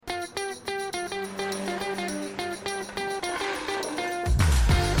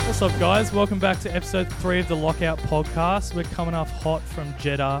What's up, guys? Welcome back to episode 3 of the Lockout Podcast. We're coming off hot from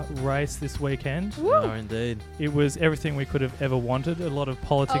Jeddah race this weekend. We are indeed. It was everything we could have ever wanted. A lot of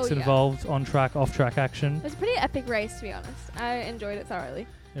politics involved, on-track, off-track action. It was a pretty epic race, to be honest. I enjoyed it thoroughly.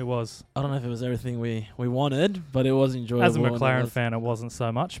 It was. I don't know if it was everything we wanted, but it was enjoyable. As a McLaren fan, it wasn't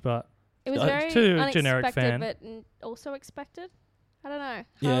so much, but It was very to a unexpected, generic fan. but also expected. I don't know.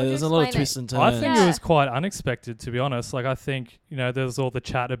 Yeah, there's a lot of twists and turns. I think it was quite unexpected, to be honest. Like, I think, there was all the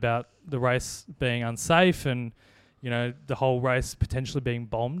chat about the race being unsafe and, the whole race potentially being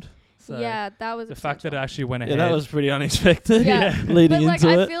bombed. So yeah, that was the fact that it actually went ahead. Yeah, that was pretty unexpected. Yeah. Leading but into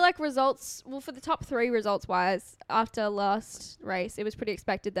I it. feel like results, for the top 3 results-wise, after last race, it was pretty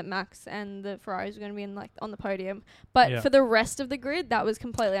expected that Max and the Ferraris were going to be on the podium. But for the rest of the grid, that was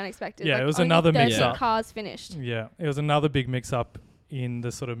completely unexpected. Yeah, like, it was only another 13 mix-up. cars finished. Yeah, it was another big mix-up in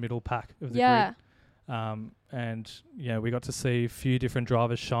the sort of middle pack of the grid. And we got to see a few different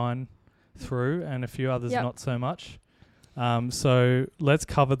drivers shine through and a few others not so much. So let's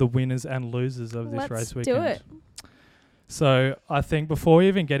cover the winners and losers of this race weekend. Let's do it. So I think before we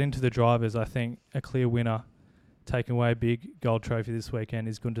even get into the drivers, I think a clear winner taking away a big gold trophy this weekend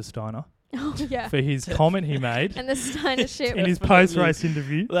is Gunther Steiner. Oh, yeah. For his comment he made And the Steiner ship. in his post-race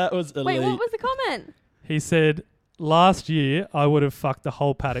interview. That was elite. Wait, what was the comment? He said, last year I would have fucked the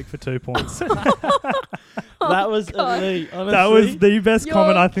whole paddock for 2 points. That was God. elite, honestly. That was the best You're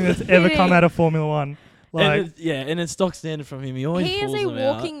comment I think that's ever come kidding. out of Formula One. Like, and it's stock standard from him. He always He is pulls a them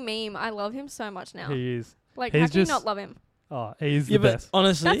out. walking meme. I love him so much now. he is. Like, he's how can you just- not love him? Oh, he's Yeah, the but best.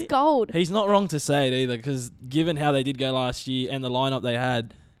 honestly, That's gold. he's not wrong to say it either, because given how they did go last year and the lineup they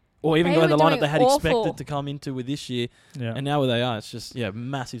had, or even They the were lineup doing they had awful. expected to come into with this year, Yeah. and now where they are, it's just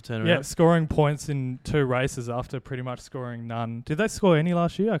massive turnaround. Yeah, scoring points in 2 races after pretty much scoring none. Did they score any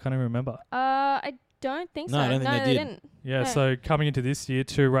last year? I can't even remember. I don't think so. No, I don't think they did. didn't. Yeah, Yeah. so coming into this year,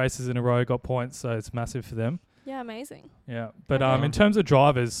 2 races in a row got points, so it's massive for them. Yeah, amazing. Yeah, but Okay. in terms of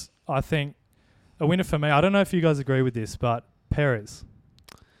drivers, I think a winner for me, I don't know if you guys agree with this, but Perez.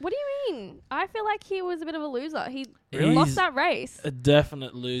 What do you mean? I feel like he was a bit of a loser. He Really? lost that race. A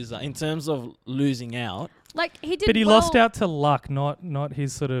definite loser in terms of losing out. Like, he did But he well. lost out to luck, not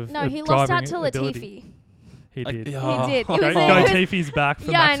his sort of No, he lost out driving to ability. Latifi. He did. He did. It Go was Latifi's back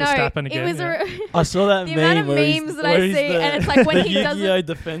for yeah, I Max know. Verstappen again. It was yeah. I saw that The meme amount of where he's- memes that I where he's see, the- and it's like when the he doesn't- Yu-Gi-Oh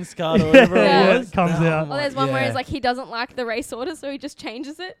defense card or whatever Yeah. it was Comes out. Well, there's one where yeah. it's like he doesn't like the race order, so he just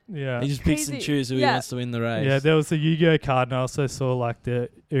changes it. Yeah. He just picks and Crazy. chooses who he Yeah. wants to win the race. Yeah, there was the Yu-Gi-Oh card, and I also saw like the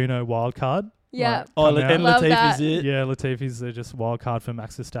Uno wild card. Yeah. Like, Oh, come out. and Love Latifi's that. it. Yeah, Latifi's just wild card for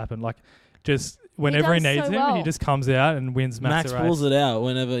Max Verstappen. Like, just whenever he does needs so him, well. he just comes out and wins Max the race. pulls it out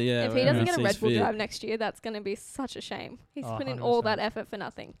whenever, If he whenever doesn't get a sees Red Bull fit. drive next year, that's going to be such a shame. He's Oh, put in all 100%. that effort for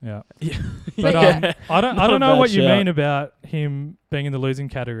nothing. Yeah, Yeah. but Yeah. I Not don't a know bad what you shout. mean about him being in the losing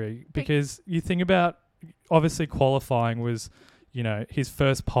category, because you think about obviously qualifying was, his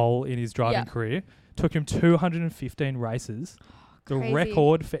first pole in his driving career. Took him 215 races. The Crazy.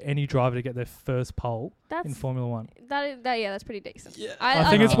 record for any driver to get their first pole in That's Formula One. that's pretty decent. Yeah. I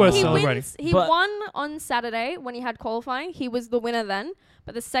think it's worth he celebrating. He But- won on Saturday when he had qualifying. He was the winner then,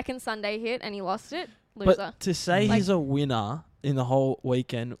 but the second Sunday hit and he lost it. Loser. But to say Like- he's a winner in the whole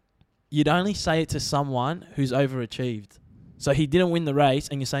weekend, you'd only say it to someone who's overachieved. So he didn't win the race,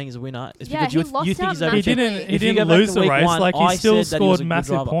 and you're saying he's a winner. It's Yeah, because he you lost think out he's massively. He overachieved. didn't. He If you didn't go back lose to the week race. one, Like, I he still said that he was scored a good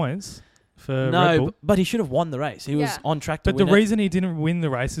massive driver. points for Red No, Bull. but he should have won the race. He was Yeah. on track to But the win it. reason he didn't win the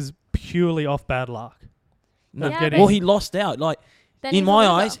race is purely off bad luck. No, Yeah, but- well, he lost out. Like Then in he's a my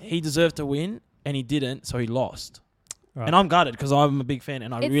loser. eyes, he deserved to win, and he didn't, so he lost. Right. And I'm gutted because I'm a big fan,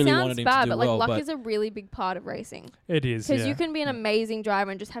 and I It really sounds wanted him bad, to do but like well. luck But is a really big part of racing. It is. Because Yeah. you can be an amazing driver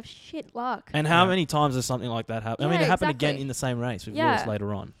and just have shit luck. and how Yeah. many times has something like that happened? I Yeah, mean, it happened exactly. again in the same race with Yeah. Lewis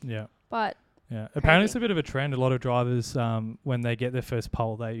later on. Yeah. But Yeah. Apparently, it's Crazy. a bit of a trend. A lot of drivers, when they get their first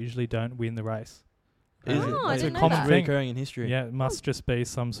pole, they usually don't win the race. Is Oh, it? I It's a didn't know common that. thing. Recurring in history. Yeah, it must just be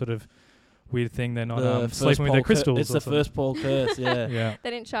some sort of weird thing. They're not The first sleeping with their pole crystals. It's or the something. first pole curse. Yeah. Yeah. they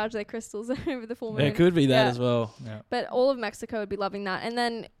didn't charge their crystals over the full moon. Yeah, it could be that Yeah. as well. Yeah. But all of Mexico would be loving that. And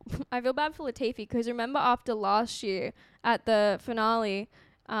then I feel bad for Latifi because remember after last year at the finale,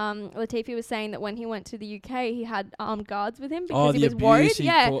 Latifi was saying that when he went to the UK, he had armed guards with him because he the was worried. abuse he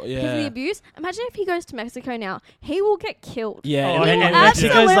Yeah, caught- because of the yeah. abuse. Imagine if he goes to Mexico now. He will get killed. Yeah, Oh, and, he and will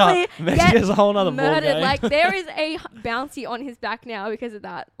absolutely Mexico's a whole other Murdered. ballgame. Like there is a bounty on his back now because of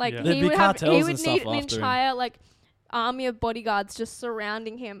that. Like Yeah. There'd he be would have, cartels he and would stuff need an after him. entire like army of bodyguards just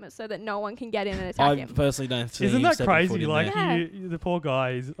surrounding him so that no one can get in and attack I him. personally don't see Isn't him that stepping foot crazy? in Like, there. Yeah. the poor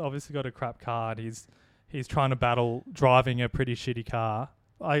guy, he's obviously got a crap car. And he's trying to battle driving a pretty shitty car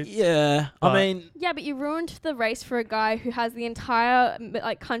I mean, yeah, but you ruined the race for a guy who has the entire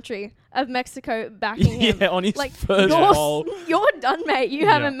country of Mexico backing him. on his first hole. You're done, mate. You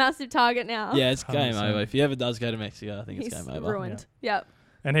have a massive target now. Yeah, it's game 100%. over. If he ever does go to Mexico, I think He's it's game over. ruined. Yep.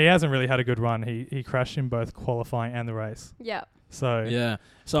 And he hasn't really had a good run. He crashed in both qualifying and the race. Yep. So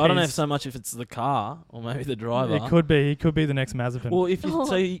So I don't know so much if it's the car or maybe the driver. It could be. He could be the next Mazepin. Well, if you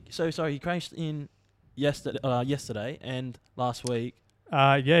he crashed in yesterday and last week.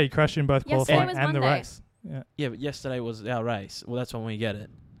 He crashed in both qualifying and Monday. the race. Yeah, but yesterday was our race. Well, that's when we get it.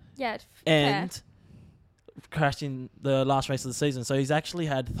 Yeah. And crashed in the last race of the season. So he's actually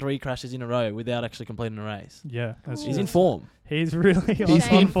had 3 crashes in a row without actually completing a race. Yeah, that's He's in form. He's really He's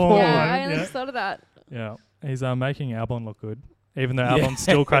on form. Yeah, I only thought of that. Yeah, he's making Albon look good, even though Albon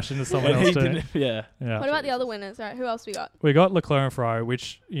still crashed into someone else too. Yeah. What about the other winners? All right, who else we got? We got Leclerc and Ferrari,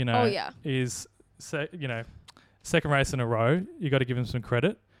 which is second race in a row. You got to give him some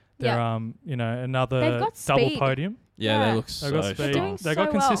credit. They're another double podium. Yeah, they look They've got speed. Doing They've got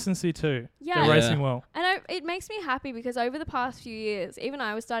consistency too. Yeah. They're racing well. And it makes me happy because over the past few years, even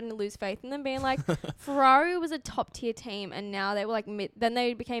I was starting to lose faith in them, being like, Ferrari was a top tier team, and now they were like mid. Then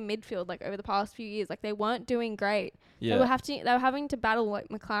they became midfield. Like over the past few years, like they weren't doing great. Yeah. They were having to battle like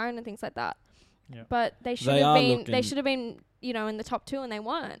McLaren and things like that. Yeah. But they should have been. They should have been. In the top 2, and they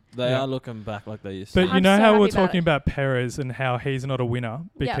weren't. They are looking back like they used to. But you know how we're talking about Perez and how he's not a winner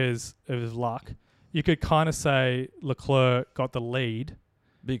because of his luck. You could kind of say Leclerc got the lead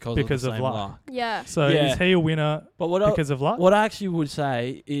because of luck. Yeah. So is he a winner because of luck? What I actually would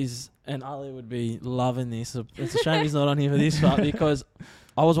say is, and Ali would be loving this. It's a shame he's not on here for this part because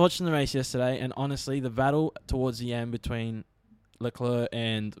I was watching the race yesterday, and honestly, the battle towards the end between Leclerc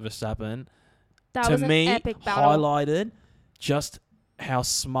and Verstappen, that was an epic battle. Highlighted just how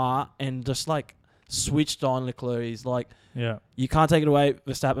smart and just like switched on Leclerc is. Like, you can't take it away.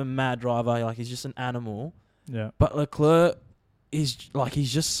 Verstappen, mad driver, like he's just an animal. Yeah. But Leclerc is like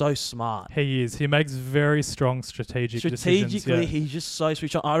he's just so smart. He is. He makes very strong strategic decisions. Strategically, he's just so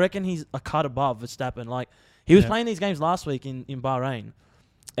switched on. I reckon he's a cut above Verstappen. Like he was playing these games last week in Bahrain.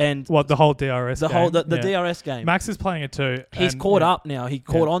 And the whole DRS game? The DRS game. Max is playing it too. He's caught up now. He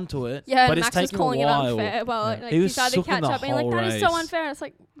caught onto it. Yeah, but Max it's taking was calling a while. it unfair. Well, he was started to catch up being like, that is so unfair. And it's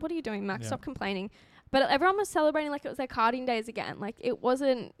like, what are you doing, Max? Stop complaining. But everyone was celebrating like it was their karting days again. Like it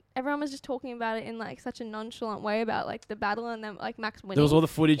wasn't. Everyone was just talking about it in like such a nonchalant way about like the battle and then like Max winning. There was all the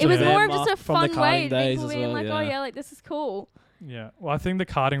footage. It was more of just a fun way. People being like, oh yeah, like this is cool. Yeah. Well, I think the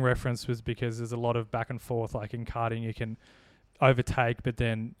karting reference was because there's a lot of back and forth. Like in karting, you can overtake, but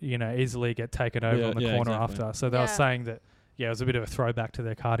then easily get taken over on the corner after. So they were saying that. Yeah, it was a bit of a throwback to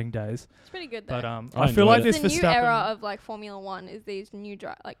their karting days. It's pretty good though. But I feel like this the Verstappen new era of like Formula One is these new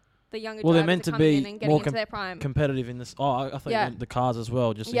the younger drivers they're meant to be in and getting into their prime. Competitive in this. Oh, I think the cars as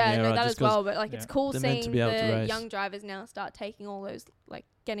well. Just in the era, that just as well. But like it's cool seeing the race. young drivers now start taking all those like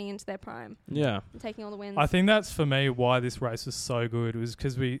getting into their prime. Yeah, and taking all the wins. I think that's for me why this race was so good was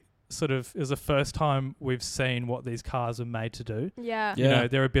because it was the first time we've seen what these cars are made to do. Yeah. You know,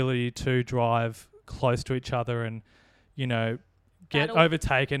 their ability to drive close to each other and, get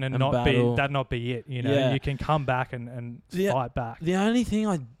overtaken and not be it. You can come back and fight back. The only thing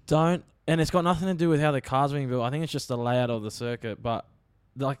I don't, and it's got nothing to do with how the car's being built. I think it's just the layout of the circuit. But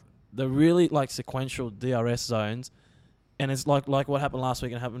like the really like sequential DRS zones, and it's like what happened last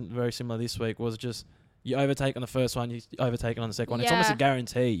week and happened very similar this week was just you overtake on the first one, you overtake it on the second one. It's almost a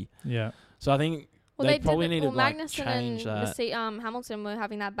guarantee. Yeah. So I think they probably need to change that. Hamilton were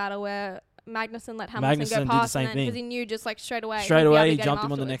having that battle where Magnussen let Hamilton go past, and because he knew just like straight away he jumped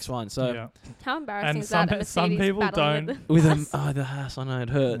him on the next one. So how embarrassing is that? And some people don't with him. Oh, the Haas, I know it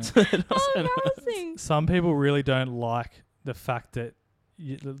hurts. Embarrassing. Some people really don't like the fact that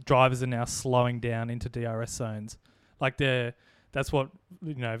drivers are now slowing down into DRS zones. Like that's what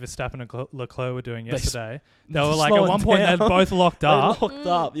Verstappen and Leclerc were doing yesterday. They were like at one point they're both locked up,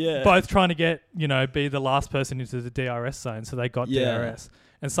 both trying to get be the last person into the DRS zone, so they got DRS.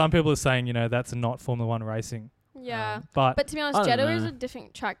 And some people are saying, that's not Formula One racing. Yeah. But to be honest, Jeddah is a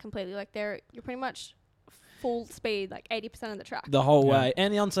different track completely. Like you're pretty much full speed, like 80% of the track. The whole way.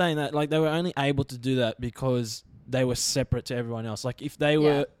 And I'm saying that like they were only able to do that because they were separate to everyone else. Like if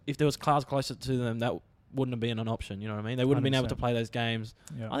there was cars closer to them, that wouldn't have been an option. You know what I mean? They wouldn't have been able to play those games.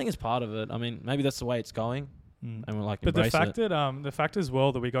 Yeah. I think it's part of it. I mean, maybe that's the way it's going. And we're like, but the fact as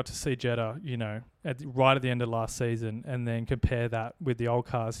well that we got to see Jeddah, right at the end of last season, and then compare that with the old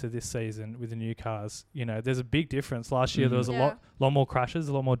cars to this season with the new cars. There's a big difference. Last year there was a lot more crashes,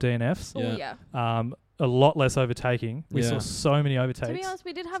 a lot more DNFs. Yeah. a lot less overtaking. We saw so many overtakes. To be honest,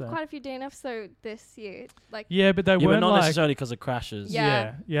 we did have quite a few DNFs though this year. Like but they weren't not like necessarily because of crashes.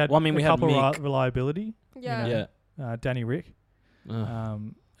 Yeah. Yeah. Well, I mean, we had Mick. Reliability. Yeah. Danny Rick.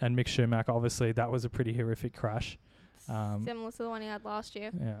 And Mick Schumacher. Obviously, that was a pretty horrific crash. Similar to the one he had last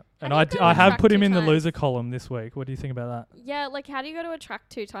year. Yeah. And I have put him in the loser column this week. What do you think about that? Yeah, like how do you go to a track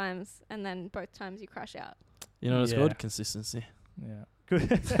 2 times and then both times you crash out? You know what's good? Consistency. Yeah.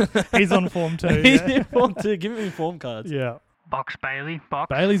 Good. He's on form too. He's in form too. Give me form cards. Yeah. Box Bailey. Box.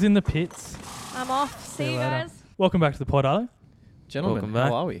 Bailey's in the pits. I'm off. See you guys. Welcome back to the pod, Ali. Gentlemen,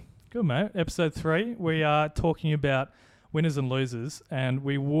 how are we? Good, mate. Episode 3. We are talking about winners and losers, and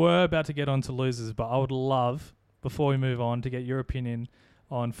we were about to get on to losers, but I would love, before we move on, to get your opinion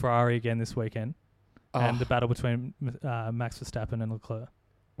on Ferrari again this weekend and the battle between Max Verstappen and Leclerc.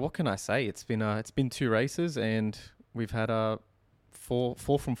 What can I say? It's been 2 races, and we've had 4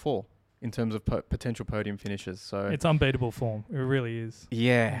 from 4 in terms of potential podium finishes. So it's unbeatable form. It really is.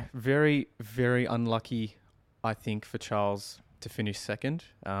 Yeah, very, very unlucky, I think, for Charles to finish second.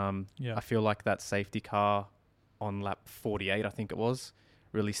 I feel like that safety car on lap 48, I think it was,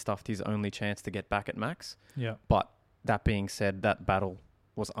 really stuffed his only chance to get back at Max. Yeah. But that being said, that battle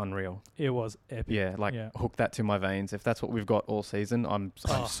was unreal. It was epic. Yeah, hook that to my veins. If that's what we've got all season, I'm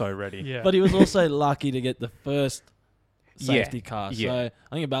so ready. Yeah. But he was also lucky to get the first safety car. So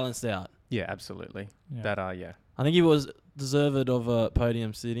I think it balanced out. Yeah, absolutely. Yeah. I think he was deserved of a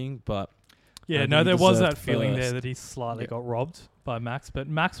podium sitting, but there was that feeling there that he slightly got robbed by Max, but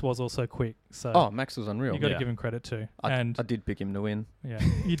Max was also quick. So Max was unreal. You got to give him credit too. I did pick him to win. Yeah,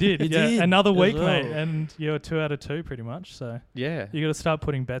 you did. Another week, mate, and you're 2 out of 2 pretty much. So you got to start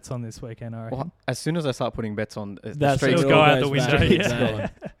putting bets on this weekend. I reckon. Well, as soon as I start putting bets on, it'll go out the window.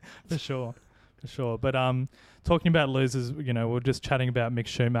 For sure. But talking about losers, we're just chatting about Mick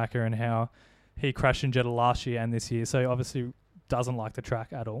Schumacher and how he crashed in Jeddah last year and this year. So obviously doesn't like the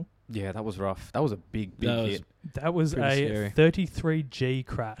track at all. Yeah, that was rough. That was a big hit. That was a 33G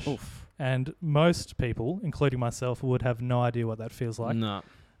crash. Oof. And most people, including myself, would have no idea what that feels like. No.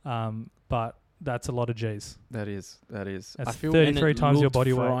 But that's a lot of Gs. That is. That's 33 times your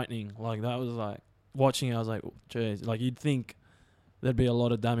body weight. Frightening. Like that was like watching it, I was like, geez, like you'd think there'd be a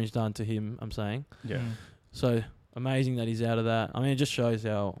lot of damage done to him, I'm saying. Yeah. So amazing that he's out of that. I mean, it just shows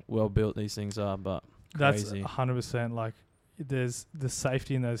how well built these things are, but crazy. That's 100%. Like, there's the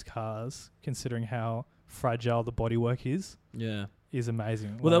safety in those cars, considering how fragile the bodywork is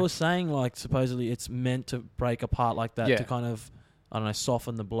amazing. Well, they were saying, like, supposedly it's meant to break apart like that to kind of, I don't know,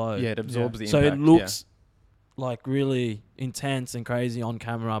 soften the blow. Yeah, it absorbs the impact. So it looks like really intense and crazy on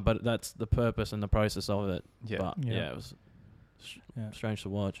camera, but that's the purpose and the process of it. Yeah. But, it was strange to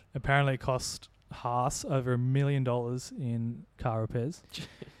watch. Apparently it cost Haas over $1 million in car repairs.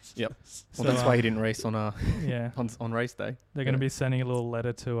 Yep. Well, that's why he didn't race on on race day. They're going to be sending a little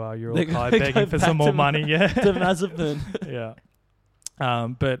letter to Eurocar begging for some more money. To Mazepin.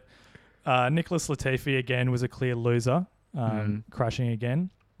 But Nicholas Latifi again was a clear loser, crashing again.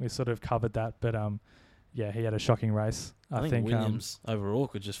 We sort of covered that, but he had a shocking race. I think Williams overall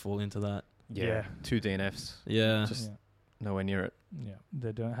could just fall into that. Yeah. 2 DNFs. Yeah. Just nowhere near it. Yeah,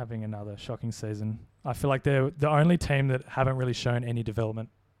 they're having another shocking season. I feel like they're the only team that haven't really shown any development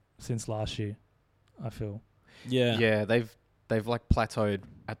since last year, I feel. Yeah. Yeah, they've like plateaued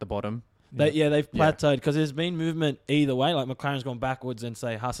at the bottom. They've plateaued because there's been movement either way. Like McLaren's gone backwards and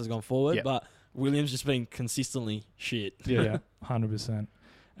say Haas has gone forward, but Williams just been consistently shit. Yeah, 100%.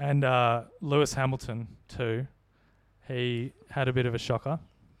 And Lewis Hamilton too. He had a bit of a shocker.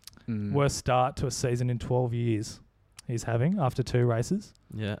 Worst start to a season in 12 years. He's having after 2 races.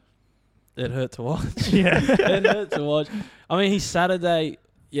 Yeah. It hurt to watch. It hurt to watch. I mean, his Saturday,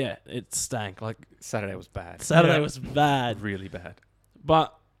 it stank. Like Saturday was bad. Was bad. Really bad.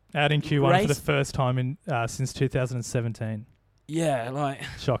 But out in Q1 for the first time in since 2017. Yeah, like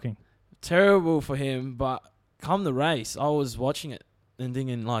shocking. Terrible for him, but come the race, I was watching it and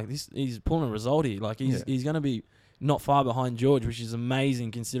thinking like he's pulling a result here. Like he's going to be not far behind George, which is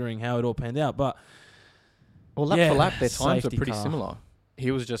amazing considering how it all panned out. But lap for lap, their times were pretty similar.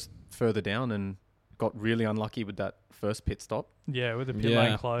 He was just further down and got really unlucky with that first pit stop. Yeah, with the pit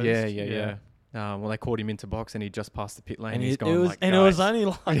lane closed. Yeah. Well, they caught him into box and he just passed the pit lane. And it was only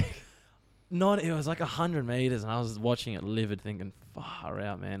like it was like 100 meters, and I was watching it livid, thinking, "Far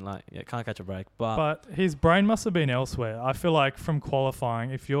out, man! Like, can't catch a break." But his brain must have been elsewhere. I feel like from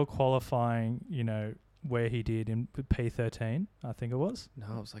qualifying, if you're qualifying, where he did in P13, I think it was. No,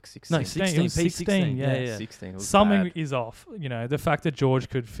 it was like 16. No, 16. It was 16. Yeah. 16. Something bad. Is off. The fact that George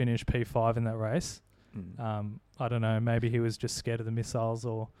could finish P5 in that race. I don't know. Maybe he was just scared of the missiles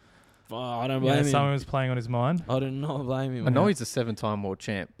or I don't blame him. Someone was playing on his mind. I do not blame him. I know he's a 7-time world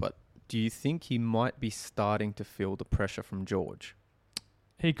champ, but do you think he might be starting to feel the pressure from George?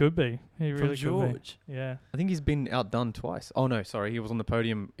 He could be. He really George. could be. Yeah. I think he's been outdone twice. Oh, no, sorry. He was on the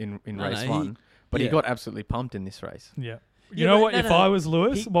podium in race 1, but he got absolutely pumped in this race. Yeah. You know what? If I was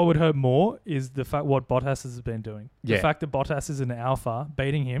Lewis, what would hurt more is the fact what Bottas has been doing. The fact that Bottas is an alpha,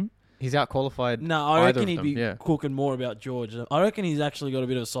 beating him. He's out-qualified. No, I reckon he'd be cooking more about George. I reckon he's actually got a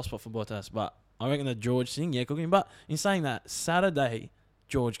bit of a soft spot for Bottas, but I reckon the George thing, cooking. But in saying that, Saturday,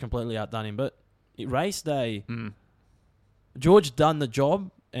 George completely outdone him. But race day, George done the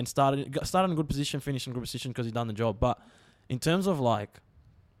job and started in a good position, finished in a good position because he done the job. But in terms of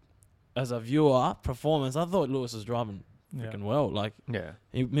as a viewer, performance, I thought Lewis was driving freaking well.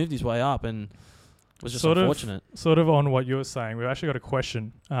 He moved his way up and was just unfortunate. Sort of on what you were saying, we've actually got a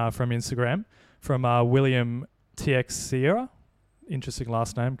question from Instagram from William TX Sierra. Interesting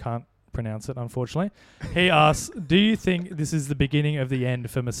last name. Can't pronounce it, unfortunately. He asks, do you think this is the beginning of the end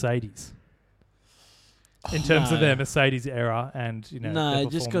for Mercedes? In terms of their Mercedes era and, no,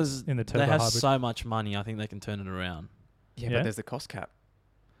 just because they have so much money, I think they can turn it around. Yeah, but there's the cost cap.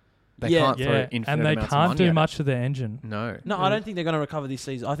 They can't throw infinite and they can't do much to their engine. No, I don't think they're going to recover this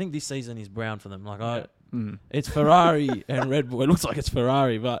season. I think this season is brown for them. It's Ferrari and Red Bull. It looks like it's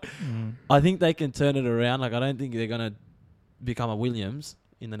Ferrari, but I think they can turn it around. I don't think they're going to become a Williams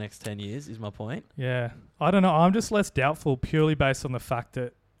in the next 10 years, is my point. Yeah. I don't know. I'm just less doubtful purely based on the fact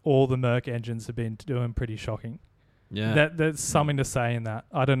that all the Merc engines have been doing pretty shocking. Yeah. There's something to say in that.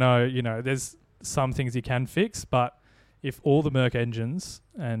 I don't know. There's some things you can fix, but if all the Merc engines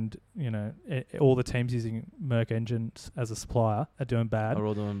and, all the teams using Merc engines as a supplier are doing bad. Are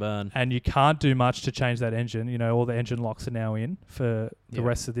all doing bad. And you can't do much to change that engine. All the engine locks are now in for the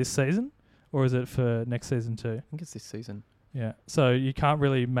rest of this season. Or is it for next season too? I think it's this season. Yeah. So you can't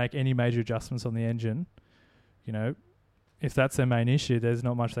really make any major adjustments on the engine. If that's their main issue, there's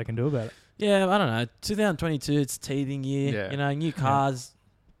not much they can do about it. Yeah, I don't know. 2022, it's teething year. Yeah. New cars.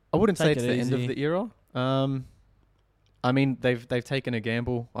 I wouldn't say it's the end of the era. I mean, they've taken a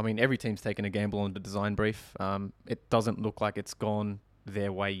gamble. I mean, every team's taken a gamble on the design brief. It doesn't look like it's gone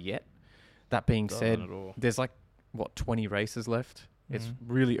their way yet. That being said, there's 20 races left. It's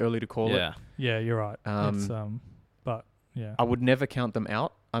really early to call it. Yeah, you're right. But yeah, I would never count them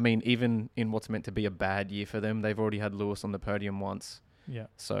out. I mean, even in what's meant to be a bad year for them, they've already had Lewis on the podium once. Yeah.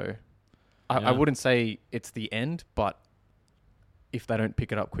 So I wouldn't say it's the end, but if they don't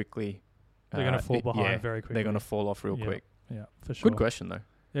pick it up quickly, they're going to fall behind very quickly. They're going to fall off real quick. Yeah, for sure. Good question, though.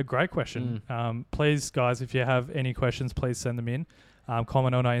 Yeah, great question. Please, guys, if you have any questions, please send them in.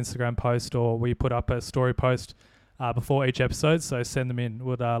 Comment on our Instagram post, or we put up a story post before each episode, so send them in.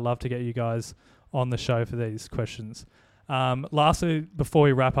 Would love to get you guys on the show for these questions. Lastly, before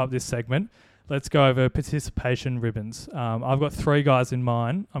we wrap up this segment, let's go over participation ribbons. I've got 3 guys in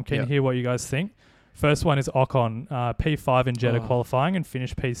mind. I'm keen to hear what you guys think. First one is Ocon, P5 in Jeddah qualifying and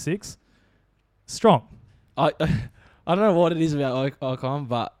finished P6. Strong. I don't know what it is about Ocon,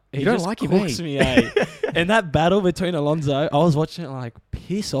 but he don't just like cooks me, And that battle between Alonso, I was watching it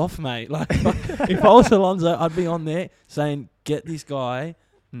piss off, mate. If I was Alonso, I'd be on there saying, get this guy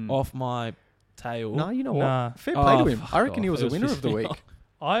off my tail. No, you know what? Fair play to him. I reckon he was a winner of the week.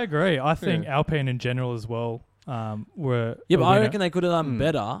 I agree. I think Alpine in general as well were but I reckon they could have done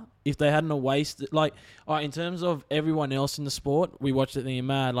better if they hadn't wasted. In terms of everyone else in the sport, we watched it thinking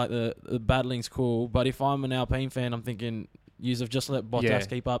mad, the battling's cool. But if I'm an Alpine fan, I'm thinking, you've just let Bottas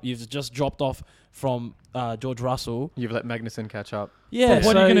keep up. You've just dropped off from George Russell. You've let Magnussen catch up. Yeah. But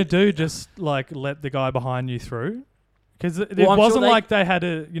what are you going to do? Just let the guy behind you through? Because it wasn't like they had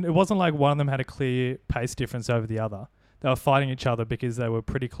it wasn't like one of them had a clear pace difference over the other. They were fighting each other because they were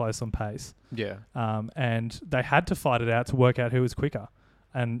pretty close on pace. Yeah. And they had to fight it out to work out who was quicker.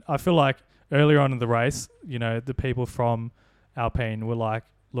 And I feel like earlier on in the race, the people from Alpine were like,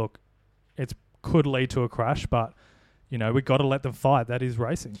 look, it could lead to a crash, but, we got to let them fight. That is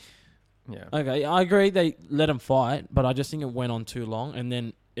racing. Yeah. Okay, I agree they let them fight, but I just think it went on too long, and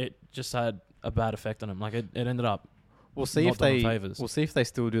then it just had a bad effect on them. It ended up We'll see if they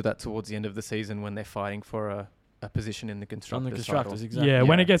still do that towards the end of the season when they're fighting for a position in the constructors. Exactly. Yeah,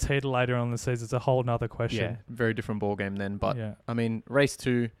 when it gets heated later on in the season, it's a whole nother question. Yeah, very different ball game then. But I mean, race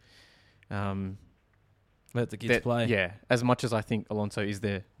 2, let the kids play. Yeah, as much as I think Alonso is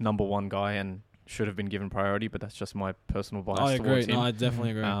their number 1 guy and should have been given priority, but that's just my personal bias. I agree. Him. No, I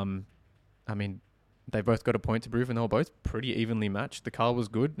definitely agree. I mean, they both got a point to prove, and they were both pretty evenly matched. The car was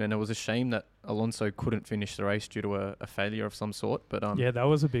good, and it was a shame that Alonso couldn't finish the race due to a failure of some sort. But that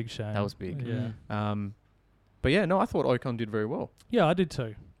was a big shame. That was big. Yeah. But yeah, no, I thought Ocon did very well. Yeah, I did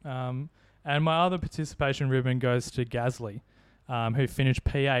too. And my other participation ribbon goes to Gasly, who finished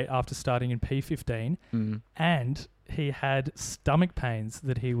P8 after starting in P15, and he had stomach pains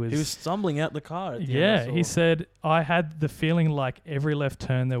that he was stumbling out the car. At the end, he said, I had the feeling like every left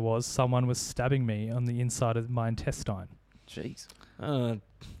turn there was, someone was stabbing me on the inside of my intestine. Jeez.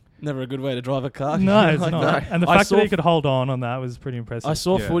 Never a good way to drive a car. No, it's not. No. And the fact that he could hold on that was pretty impressive. I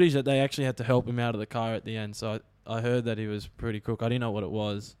saw footage that they actually had to help him out of the car at the end, so I heard that he was pretty cooked. I didn't know what it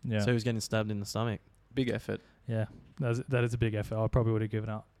was. Yeah. So he was getting stabbed in the stomach. Big effort. Yeah, that is a big effort. I probably would have given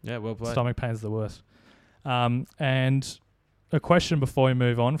up. Yeah, well played. Stomach pain's the worst. And a question before we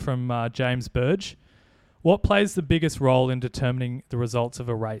move on from James Burge. What plays the biggest role in determining the results of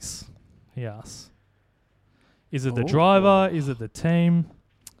a race? He asks. Is it the driver? Is it the team?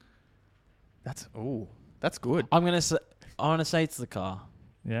 That's good. I want to say it's the car.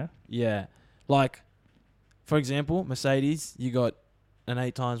 Yeah? Yeah. Like, for example, Mercedes, you got an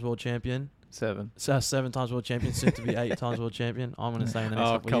 8 times world champion. 7 times world champion, soon to be 8 times world champion. I'm going to say in the next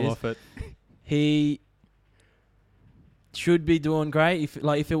couple of years. Off it. He should be doing great.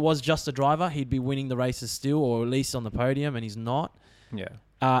 If it was just a driver, he'd be winning the races still, or at least on the podium, and he's not. Yeah.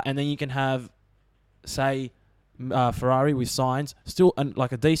 And then you can have, say, Ferrari with Sainz, still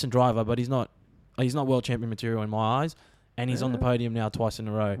like a decent driver, but he's not world champion material in my eyes, and he's on the podium now twice in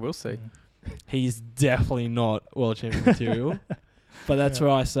a row. We'll see. He's definitely not world champion material, but that's where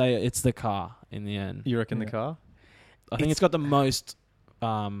I say it's the car in the end. You reckon the car? I think it's got the most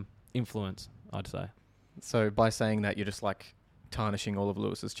influence, I'd say. So by saying that, you're just like tarnishing all of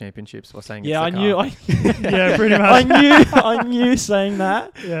Lewis's championships by saying yeah, it's the knew. car. Yeah, pretty much. I knew saying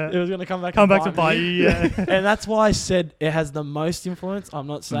that. Yeah, it was going to come back to bite you. Yeah, and that's why I said it has the most influence. I'm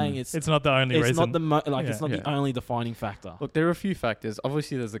not saying it's not the only reason. It's not the only defining factor. Look, there are a few factors.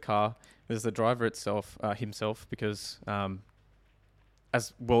 Obviously, there's the car. There's the driver itself, himself, because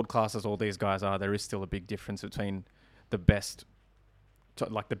as world class as all these guys are, there is still a big difference between the best.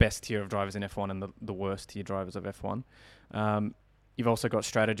 Like the best tier of drivers in F1 and the worst tier drivers of F1. You've also got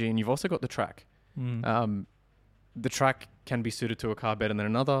strategy, and you've also got the track. The track can be suited to a car better than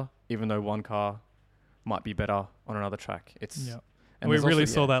another, even though one car might be better on another track. And we really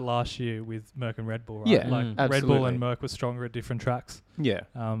saw that last year with Merc and Red Bull, right? Yeah, like absolutely. Red Bull and Merc were stronger at different tracks. Yeah.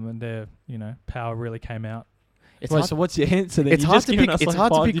 And their power really came out. So what's your answer there? It's hard to pick. It's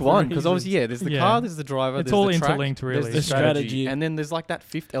hard to pick one because obviously, there's the car, there's the driver, it's there's all the track, interlinked, really. There's the strategy, and then there's like that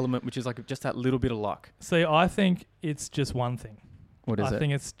fifth element, which is like just that little bit of luck. See, I think it's just one thing. What is it? I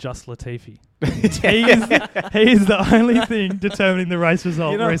think it's just Latifi. he is the only thing determining the race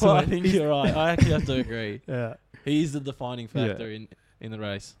result. You know recently. what? I think you're right. I actually have to agree. Yeah, he's the defining factor in the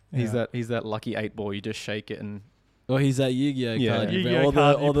race. He's that lucky 8 ball. You just shake it and. Or he's that Yu-Gi-Oh card. Yu-Gi-Oh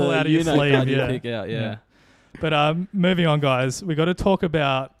card you pull out of your sleeve. Card you pick out. Yeah. But moving on, guys, we got to talk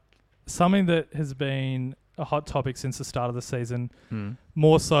about something that has been a hot topic since the start of the season,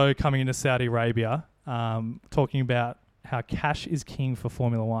 more so coming into Saudi Arabia, talking about how cash is king for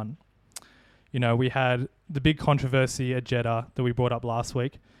Formula One. You know, we had the big controversy at Jeddah that we brought up last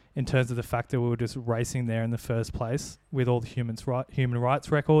week in terms of the fact that we were just racing there in the first place with all the human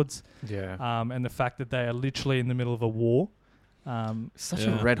rights records. Yeah. And the fact that they are literally in the middle of a war. Such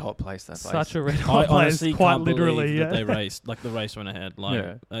a red hot place, that place. Such a red hot place, quite literally. That they raced, like the race went ahead.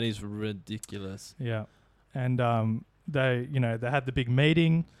 That is ridiculous. Yeah. And they had the big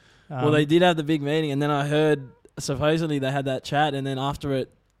meeting. Well, they did have the big meeting, and then I heard supposedly they had that chat, and then after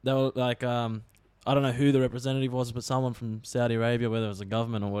it, they were like, I don't know who the representative was, but someone from Saudi Arabia, whether it was the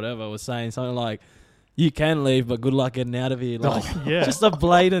government or whatever, was saying something like, you can leave, but good luck getting out of here. Like, just a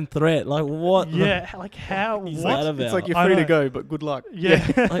blatant threat. Like, what? Yeah, like how? Is that about? It's like you're free to go, but good luck. Yeah.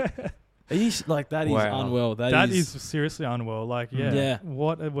 That is unwell. That is seriously unwell. Like,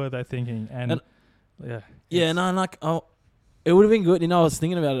 what were they thinking? And it would have been good. You know, I was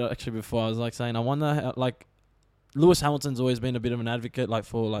thinking about it actually before. I was like saying, I wonder how, like, Lewis Hamilton's always been a bit of an advocate, like,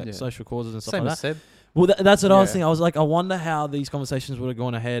 for social causes and stuff like that. Same as Seb. Well, that's what I was thinking. I was like, I wonder how these conversations would have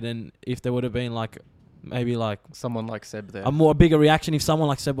gone ahead, and if there would have been like. Maybe like someone like Seb there. A bigger reaction if someone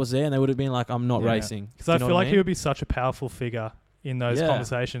like Seb was there and they would have been like, I'm not racing. Because I feel like he would be such a powerful figure in those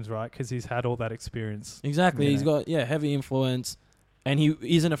conversations, right? Because he's had all that experience. Exactly. He's got heavy influence and he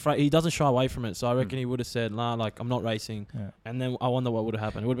isn't afraid. He doesn't shy away from it. So I reckon he would have said, nah, like, I'm not racing. Yeah. And then I wonder what would have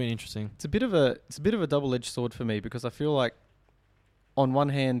happened. It would have been interesting. It's a bit of a double-edged sword for me because I feel like on one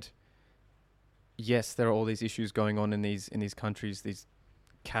hand, yes, there are all these issues going on in these countries, these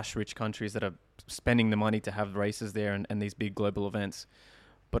cash-rich countries that are spending the money to have races there and these big global events.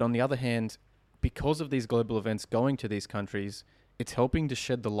 But on the other hand, because of these global events going to these countries, it's helping to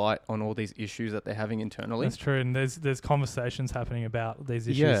shed the light on all these issues that they're having internally. That's true, and there's conversations happening about these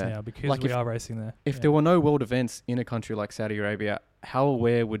issues now because like we are racing there. If there were no world events in a country like Saudi Arabia, how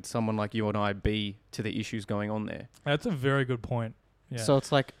aware would someone like you and I be to the issues going on there? That's a very good point. Yeah. So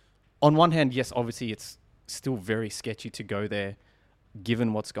it's like, on one hand, yes, obviously it's still very sketchy to go there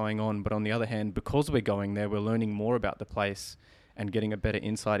given what's going on. But on the other hand, because we're going there, we're learning more about the place and getting a better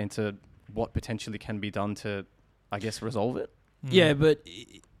insight into what potentially can be done to, I guess, resolve it. Yeah, but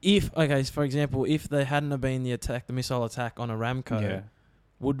for example, if there hadn't have been the missile attack on Aramco,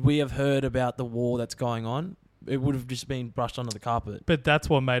 would we have heard about the war that's going on? It would have just been brushed under the carpet. But that's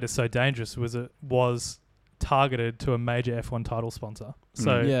what made it so dangerous, was it was targeted to a major F1 title sponsor.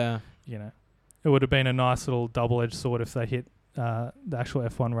 So, you know, it would have been a nice little double-edged sword if they hit the actual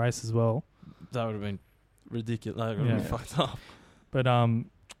F1 race as well. That would have been ridiculous. That would have been fucked up. But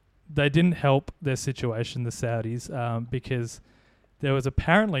they didn't help their situation, the Saudis, because there was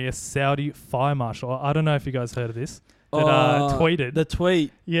apparently a Saudi fire marshal. I don't know if you guys heard of this. That tweeted. The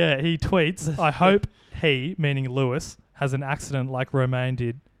tweet. Yeah, he tweets, I hope he, meaning Lewis, has an accident like Romain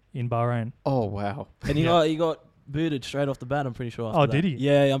did in Bahrain. Oh, wow. And he got booted straight off the bat, I'm pretty sure. Did he?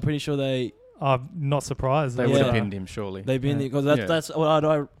 Yeah, I'm pretty sure they... I'm not surprised. They would have pinned him, surely. They pinned him, because that's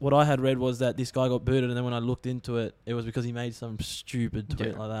what I had read was that this guy got booted, and then when I looked into it, it was because he made some stupid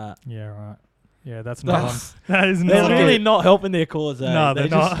tweet like that. Yeah, right. Yeah, that's not. That is not. They're really not helping their cause. No, they're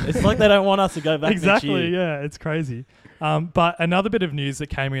not. It's like they don't want us to go back. Exactly. Yeah, it's crazy. But another bit of news that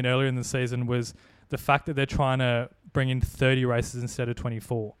came in earlier in the season was the fact that they're trying to bring in 30 races instead of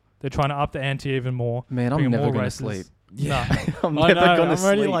 24. They're trying to up the ante even more. Man, I'm never going to sleep. Yeah, I'm never going to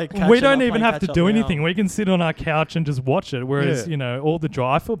sleep. We don't even have to do anything. We can sit on our couch and just watch it. Whereas, you know, all the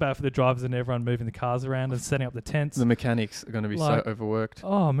I feel bad for the drivers and everyone moving the cars around and setting up the tents. The mechanics are going to be so overworked.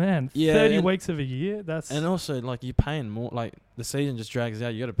 Oh man, 30 weeks of a year. And also, like, you're paying more. Like, the season just drags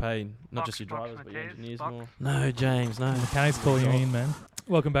out. You got to pay not just your drivers but your engineers more. No, James, no. The mechanics calling you in, man.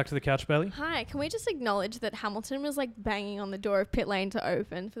 Welcome back to the Couch Bailey. Hi, can we just acknowledge that Hamilton was like banging on the door of pit lane to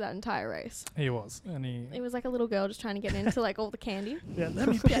open for that entire race? He was, and it was like a little girl just trying to get into like all the candy. Yeah, let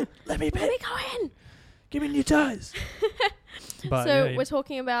me go in. Give me new toes. So we're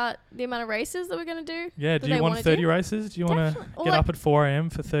talking about the amount of races that we're going to do. Yeah, do you want 30 races? Do you want to get up at 4 a.m.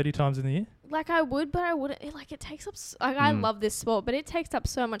 for 30 times in the year? Like I would, but I wouldn't. It takes up. I love this sport, but it takes up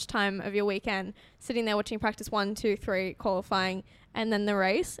so much time of your weekend sitting there watching practice 1, 2, 3, qualifying, and then the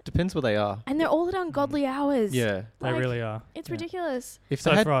race. Depends where they are. And they're all at ungodly hours. Yeah, they really are. It's ridiculous.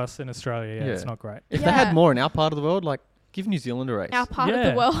 For us in Australia, it's not great. If they had more in our part of the world, like, give New Zealand a race. Our part of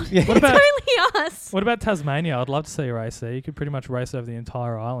the world. Yeah. What about only us? What about Tasmania? I'd love to see a race there. You could pretty much race over the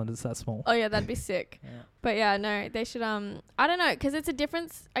entire island. It's that small. Oh yeah, that'd be sick. But yeah, no, they should. I don't know, because it's a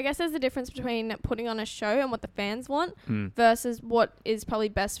difference. I guess there's a difference between putting on a show and what the fans want versus what is probably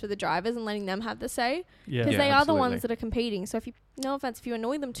best for the drivers and letting them have the say. Yeah, because they are the ones that are competing. So if you, no offense, if you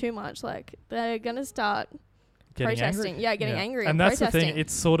annoy them too much, like they're gonna start protesting. Angry. Yeah, getting angry. And that's protesting. the thing. It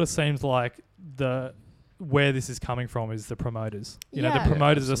sort of seems like where this is coming from is the promoters. You know, the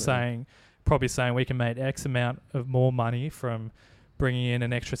promoters are probably saying we can make X amount of more money from bringing in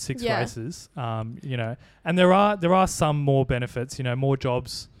an extra 6 races. You know, and there are some more benefits. You know, more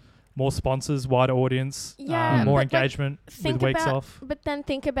jobs, more sponsors, wider audience, more engagement with weeks off. But then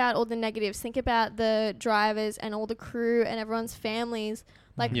think about all the negatives. Think about the drivers and all the crew and everyone's families.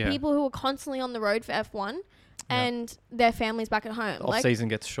 Like people who are constantly on the road for F1. And their families back at home. Off season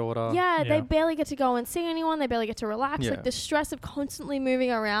gets shorter. Yeah, they barely get to go and see anyone. They barely get to relax. Like the stress of constantly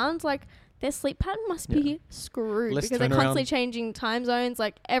moving around, like their sleep pattern must be screwed because they're constantly changing time zones.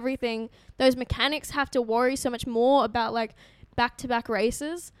 Like everything, those mechanics have to worry so much more about like back-to-back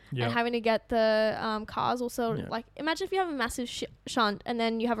races and having to get the cars also. Like imagine if you have a massive shunt and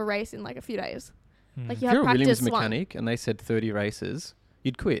then you have a race in like a few days. Like you have practice. If you're a Williams one. mechanic and they said 30 races.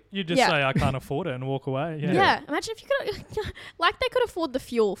 You'd quit. You'd just say, I can't afford it and walk away. Yeah. Imagine if you could, like they could afford the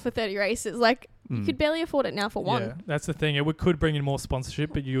fuel for 30 races. Like you could barely afford it now for one. Yeah, that's the thing. It could bring in more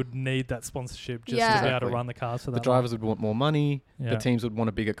sponsorship, but you would need that sponsorship just to be able to run the cars for that. The drivers would want more money. The teams would want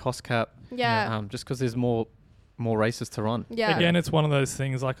a bigger cost cap. Yeah. Just because there's more races to run. Yeah. Again, it's one of those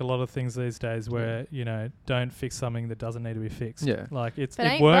things like a lot of things these days where, you know, don't fix something that doesn't need to be fixed. Yeah. Like it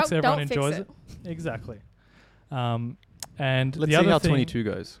works, everyone enjoys it. Exactly. And let's see how 22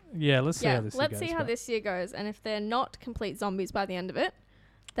 goes. Yeah, let's see how this year goes. Let's see how this year goes. And if they're not complete zombies by the end of it,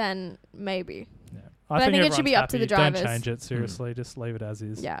 then maybe. Yeah. I think it should be up to the drivers. Don't change it, seriously. Just leave it as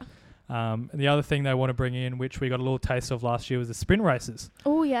is. Yeah. And the other thing they want to bring in, which we got a little taste of last year, was the sprint races.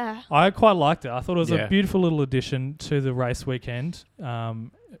 Oh, yeah. I quite liked it. I thought it was a beautiful little addition to the race weekend.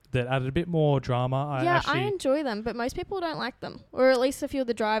 that added a bit more drama. I enjoy them, but most people don't like them, or at least a few of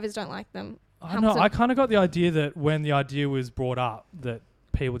the drivers don't like them. I know. I kind of got the idea that when the idea was brought up that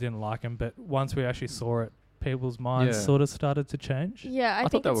people didn't like them, but once we actually saw it, people's minds sort of started to change. Yeah, I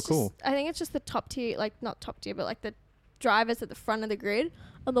thought they were cool. I think it's just the top tier, like not top tier, but like the drivers at the front of the grid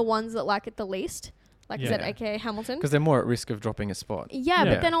are the ones that like it the least. Like, is that aka Hamilton? Because they're more at risk of dropping a spot. Yeah,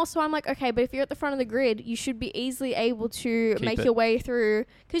 but then also I'm like, okay, but if you're at the front of the grid, you should be easily able to make your way through.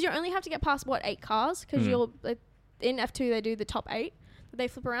 Because you only have to get past, 8 cars? Because you'll, in F2, they do the top 8 that they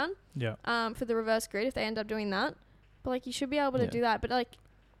flip around. Yeah. For the reverse grid, if they end up doing that. But, like, you should be able to do that. But, like,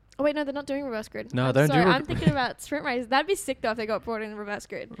 oh, wait, no, they're not doing reverse grid. No, I'm thinking about sprint races. That'd be sick, though, if they got brought in reverse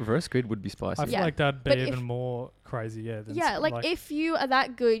grid. Reverse grid would be spicy. I feel like that'd be even more crazy, like if you are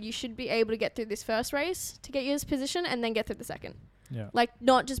that good, you should be able to get through this first race to get your position and then get through the second. Yeah. Like,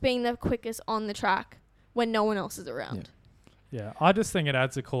 not just being the quickest on the track when no one else is around. Yeah. I just think it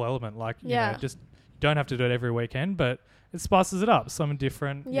adds a cool element. Like, you know, just don't have to do it every weekend, but it spices it up. Something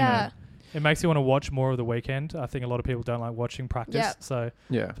different. Yeah. You know. It makes you want to watch more of the weekend. I think a lot of people don't like watching practice. Yep. So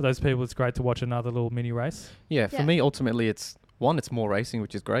for those people, it's great to watch another little mini race. Yeah, for me, ultimately, it's one, it's more racing,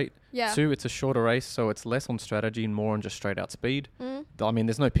 which is great. Yeah. 2, it's a shorter race, so it's less on strategy and more on just straight out speed. I mean,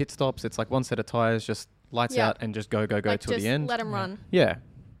 there's no pit stops. It's like one set of tyres, just lights out and just go like till the end. Let them run. Yeah.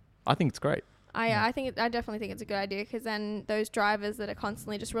 I think it's great. I definitely think it's a good idea, because then those drivers that are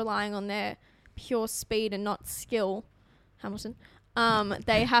constantly just relying on their pure speed and not skill, Hamilton,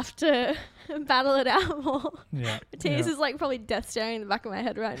 they have to battle it out more. Yeah. Matthias is like probably death staring in the back of my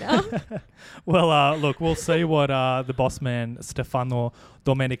head right now. Well, look, we'll see what the boss man Stefano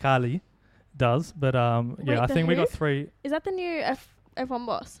Domenicali does. But I think we got 3. Is that the new F1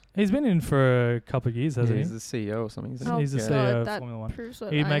 boss? He's been in for a couple of years, hasn't he? He's the CEO or something. He's the CEO of Formula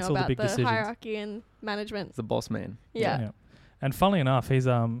 1. He makes all the big decisions. Hierarchy and management. He's the boss man. Yeah. And funnily enough, he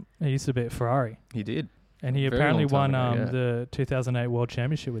used to be at Ferrari. He did. And he apparently won the 2008 World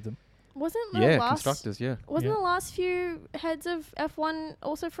Championship with them. Wasn't the last constructors? Yeah. Wasn't the last few heads of F1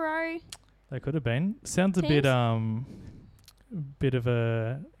 also Ferrari? They could have been. Sounds a bit of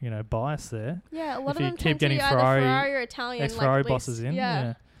a bias there. Yeah, a lot of them keep getting Ferrari or Italian ex-Ferrari bosses in.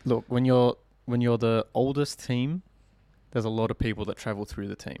 Yeah. Look, when you're the oldest team, there's a lot of people that travel through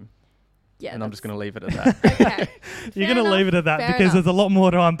the team. Yeah, and I'm just going to leave it at that. Okay. You're going to leave it at that because there's a lot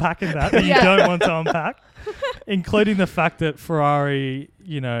more to unpack in that you don't want to unpack, including the fact that Ferrari,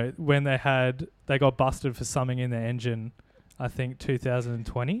 when they got busted for something in their engine, I think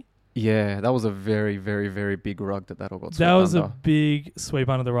 2020. Yeah, that was a very, very, very big rug that all got swept That was under. a big sweep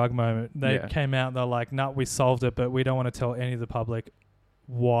under the rug moment. They came out and they're like, "No, we solved it, but we don't want to tell any of the public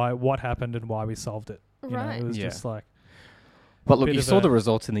what happened and why we solved it." It was just like. But look, you saw the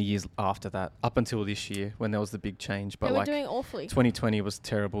results in the years after that, up until this year when there was the big change. But they were doing awfully. 2020 was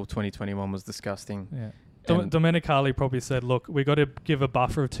terrible. 2021 was disgusting. Yeah. Domenicali probably said, "Look, we got to give a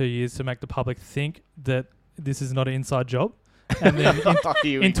buffer of 2 years to make the public think that this is not an inside job." And then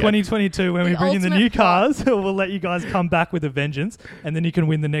in 2022, when we bring in the new cars, we'll let you guys come back with a vengeance, and then you can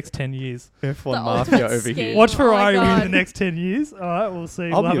win the next 10 years. F1 mafia over here. Watch Ferrari win the next 10 years. All right, we'll see.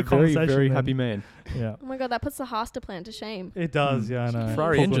 I'll we'll be have a conversation. Very, very happy man. Yeah. Oh my god, that puts the Haasta plan to shame. It does. Yeah, I know.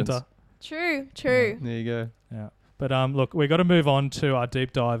 Ferrari engines. True. Yeah, there you go. Yeah. But look, we got to move on to our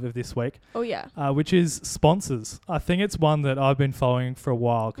deep dive of this week. Oh yeah. Which is sponsors. I think it's one that I've been following for a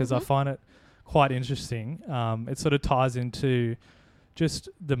while because I find it quite interesting. It sort of ties into just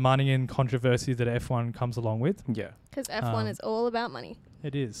the money and controversy that F1 comes along with. Yeah. Because F1 is all about money.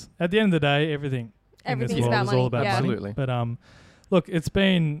 It is. At the end of the day, everything in this world about is money. all about money. Absolutely. But look, it's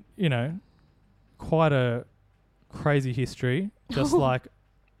been, quite a crazy history, just like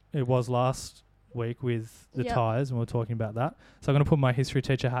it was last week with the tyres, and we were talking about that. So I'm going to put my history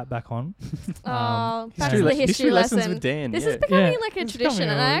teacher hat back on. Back to the history lessons with Dan. This is becoming like a tradition,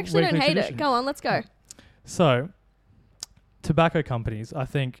 and I actually don't hate it. Go on, let's go. So, tobacco companies, I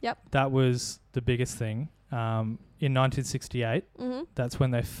think that was the biggest thing. In 1968, that's when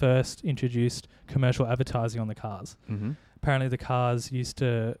they first introduced commercial advertising on the cars. Mm-hmm. Apparently the cars used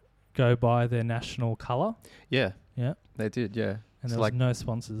to go by their national colour. Yeah. Yeah. They did, yeah. And there was no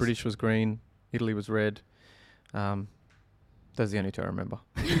sponsors. British was green, Italy was red. Those are the only two I remember.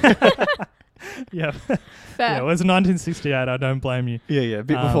 Yeah. Fair. Yeah, it was 1968. I don't blame you. Yeah, a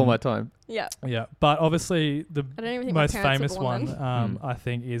bit before my time. Yeah. Yeah. But obviously the most famous one, then. I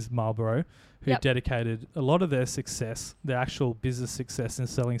think, is Marlboro, who dedicated a lot of their success, their actual business success in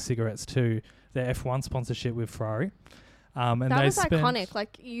selling cigarettes to their F1 sponsorship with Ferrari. And that was iconic.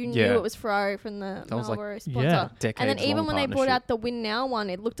 Like, you knew it was Ferrari from the Marlboro sponsor. Yeah. Decades and then even when they brought partnership. out the Win Now one,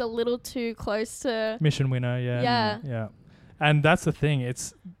 it looked a little too close to... Mission Winner, yeah. And that's the thing.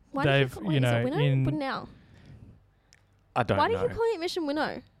 Why do you call it Winnow? But now. I don't know. Why do you call it Mission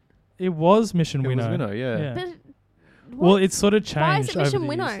Winnow? It was Mission Winnow. It was Winnow, yeah. But well, it's sort of changed. Why is it Mission over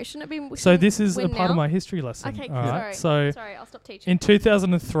Winnow? the years. Shouldn't it be Mission So this is a Win part now? of my history lesson. Okay, all right? sorry. So Sorry, I'll stop teaching. in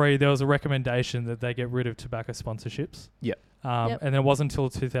 2003, there was a recommendation that they get rid of tobacco sponsorships. Yep. And it wasn't until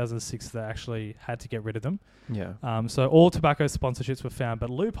 2006 they actually had to get rid of them. Yeah. So all tobacco sponsorships were found, but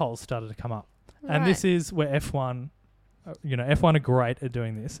loopholes started to come up. Right. And this is where F1, F1 are great at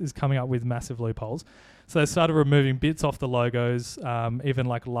doing this, is coming up with massive loopholes. So they started removing bits off the logos, even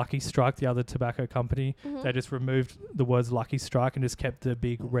like Lucky Strike, the other tobacco company. Mm-hmm. They just removed the words Lucky Strike and just kept the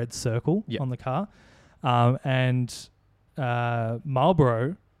big red circle Yep. on the car. And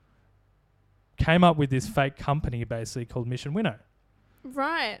Marlboro came up with this fake company basically called Mission Winnow.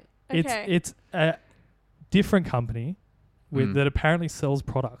 Right. Okay. It's a different company that apparently sells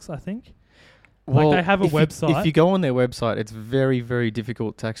products, I think. Well, like they have a website. If you go on their website, it's very, very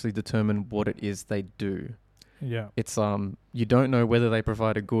difficult to actually determine what it is they do. Yeah. It's you don't know whether they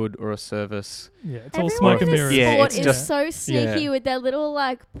provide a good or a service. Yeah, it's Everyone all smoke and in mirrors. this Yeah, sport it's is just- so sneaky yeah. with their little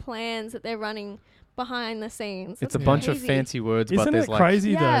like plans that they're running behind the scenes. It's a That's bunch of crazy. fancy words, Isn't but there's it like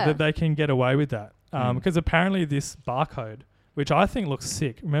crazy Yeah. though that they can get away with that? Mm. Because apparently this barcode, which I think looks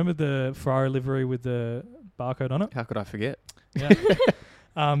sick. Remember the Ferrari livery with the barcode on it? how could I forget? Yeah.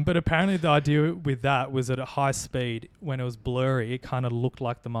 But apparently the idea with that was at a high speed, when it was blurry, it kind of looked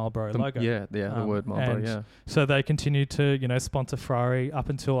like the Marlboro logo. The word Marlboro. and Yeah. So they continued to, sponsor Ferrari up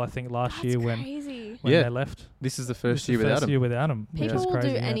until I think last That's year when crazy. Yeah. they left. This is the It was first the year without first them. year without them. which People is will crazy,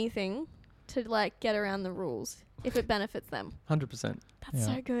 do yeah. anything to like get around the rules if it benefits them. 100%. That's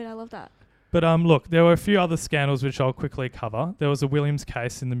Yeah. so good. I love that. But look, there were a few other scandals which I'll quickly cover. There was a Williams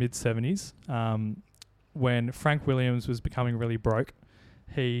case in the mid-70s when Frank Williams was becoming really broke.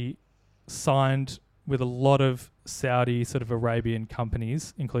 He signed with a lot of Saudi sort of Arabian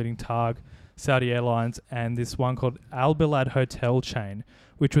companies, including Tag, Saudi Airlines, and this one called Al Bilad Hotel chain,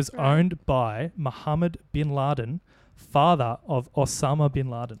 which was Right. owned by Mohammed bin Laden, father of Osama bin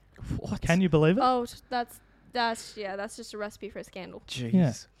Laden. What? Can you believe it? Oh, that's just a recipe for a scandal. Jeez.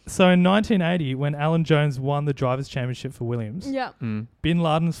 Yeah. So in 1980, when Alan Jones won the Drivers' Championship for Williams, Yeah. Mm. Bin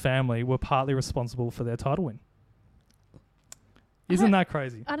Laden's family were partly responsible for their title win. Isn't that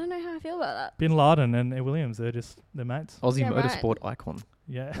crazy? I don't know how I feel about that. Bin Laden and Williams, they're mates. Aussie Yeah, right. motorsport icon,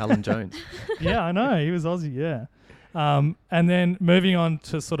 Yeah. Alan Jones. Yeah, I know. He was Aussie, yeah. And then moving on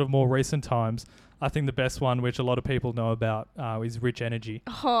to sort of more recent times, I think the best one, which a lot of people know about, is Rich Energy.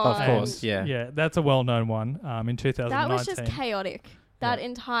 Oh, Of course, yeah. Yeah, that's a well-known one in 2019. that was just chaotic. That Yeah.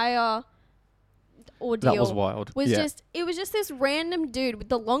 entire ordeal That was wild. was yeah. it was just this random dude with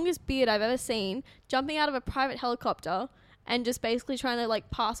the longest beard I've ever seen jumping out of a private helicopter and just basically trying to like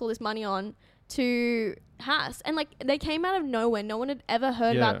pass all this money on to Haas. And like they came out of nowhere. No one had ever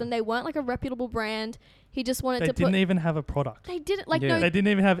heard Yeah. about them. They weren't like a reputable brand. He just wanted They to didn't put even have a product. they didn't like Yeah. no They didn't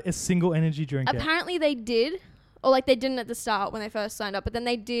even have a single energy drink yet. apparently they did, or like they didn't at the start when they first signed up, but then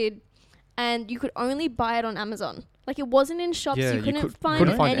they did, and you could only buy it on Amazon. Like it wasn't in shops. Yeah, you you couldn't find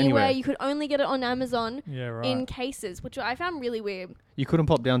couldn't it find anywhere. anywhere. You could only get it on Amazon Yeah, right. in cases, which I found really weird. You couldn't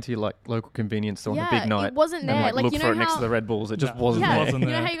pop down to your like local convenience store on a Yeah, big night it wasn't and there. like Like, look you for know it next how- to the Red Bulls. It just No, wasn't it Yeah, there. wasn't you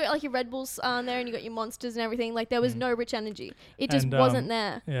know there. how you got like your Red Bulls on there and you got your Monsters and everything. Like there was no Rich Energy. It just And, wasn't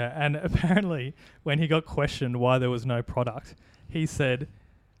there. Yeah, and apparently when he got questioned why there was no product, he said,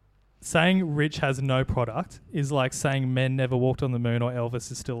 saying Rich has no product is like saying men never walked on the moon or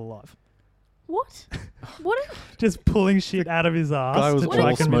Elvis is still alive. What? What? Just pulling shit out of his ass Guy was to What try all a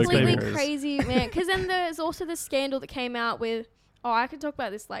and convince smoke and completely people. mirrors. crazy man. Because then there's also the scandal that came out with. Oh, I could talk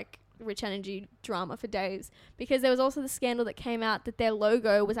about this like Rich Energy drama for days, because there was also the scandal that came out that their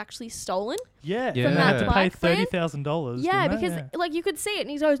logo was actually stolen. Yeah, Yeah. and they had to From pay that brand? $30,000. Yeah, didn't they? because like you could see it and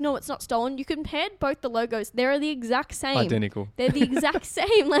he goes, no, it's not stolen. You compared both the logos. They're the exact same. Identical. They're the exact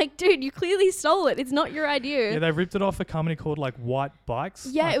same. Like, dude, you clearly stole it. It's not your idea. Yeah, they ripped it off a company called like White Bikes.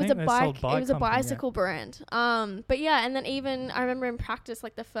 Yeah, I it was a think. They sold bike. It was a company, yeah. bicycle brand. But yeah, and then even I remember in practice,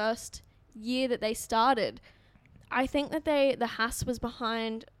 like the first year that they started, I think that the Haas was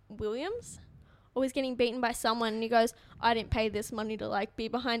behind Williams, or was getting beaten by someone, and he goes, "I didn't pay this money to like be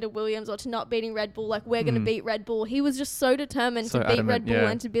behind a Williams or to not beating Red Bull. Like we're gonna Mm. beat Red Bull." He was just so determined So to beat adamant, Red Bull yeah.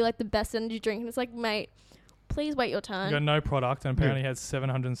 and to be like the best energy drink. And it's like, mate, please wait your You turn. got no product and apparently he had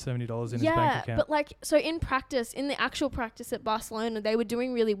 $770 in his bank account. But like, so in practice, in the actual practice at Barcelona, they were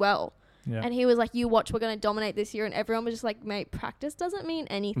doing really well. Yeah. And he was like, you watch, we're going to dominate this year. And everyone was just like, mate, practice doesn't mean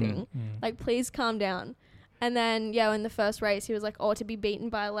anything. Mm. Like, please calm down. And then, yeah, in the first race, he was like, oh, to be beaten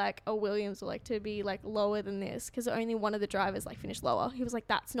by like a Williams or like to be like lower than this, because only one of the drivers like finished lower. He was like,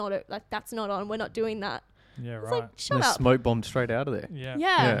 that's not it. Like, that's not on. We're not doing that. Yeah, It's right. like, shut up. Smoke bombed straight out of there. Yeah.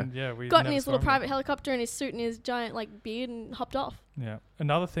 Yeah. And, yeah, we Got in never his saw little him private helicopter and his suit and his giant like beard and hopped off. again. Yeah.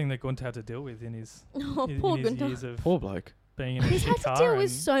 Another thing that Gunter had to deal with in his, Oh, in poor his Gunter. years of Poor bloke. being in a He's shit had car. to deal with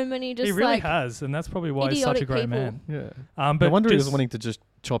and so many just he really like has, and that's probably why he's such a idiotic great people. man. Yeah. But No wonder he was just- wanting to just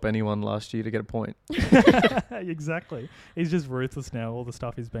chop anyone last year to get a point. Exactly. He's just ruthless now, all the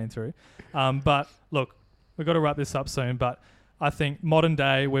stuff he's been through. But look, we've got to wrap this up soon, but I think modern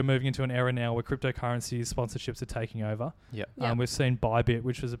day, we're moving into an era now where cryptocurrency sponsorships are taking over. Yeah. Yeah. We've seen Bybit,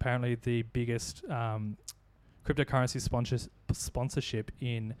 which was apparently the biggest cryptocurrency sponsorship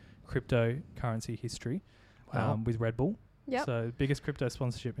in cryptocurrency history with Red Bull. Yep. So biggest crypto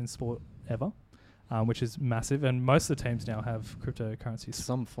sponsorship in sport ever, which is massive. And most of the teams now have cryptocurrencies.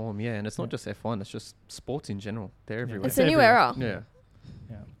 Some form, yeah. And it's not just F1, it's just sports in general. They're everywhere. It's a new era. Yeah.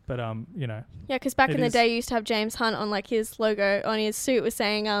 Yeah. But, you know. Yeah, because back It in the is- day, you used to have James Hunt on like his logo on his suit was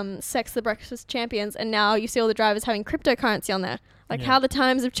saying "Sex the Breakfast Champions," and now you see all the drivers having cryptocurrency on there. Like Yeah. how the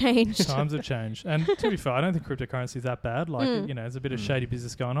times have changed. Times have changed. And to be fair, I don't think cryptocurrency is that bad. Like, you know, there's a bit of shady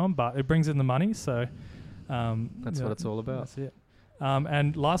business going on, but it brings in the money. So That's what it's all about. That's it.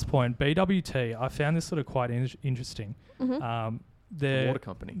 And last point, BWT, I found this sort of quite interesting. Mm-hmm. They're water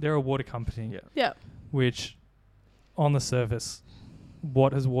company. They're a water company. Yeah. Yeah. Which, on the surface,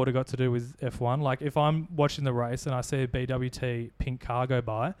 what has water got to do with F1? Like, if I'm watching the race and I see a BWT pink car go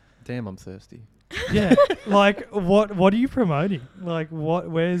by, Damn, I'm thirsty. yeah, like what are you promoting? Like,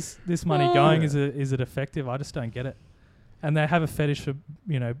 where's this money going? Is it effective? I just don't get it. And they have a fetish for,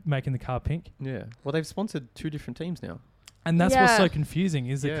 you know, making the car pink. Yeah. Well, they've sponsored 2 different teams now. And that's what's Yeah. so confusing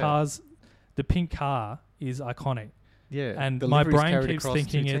is the pink car is iconic. Yeah. And the my livery's brain carried keeps across 2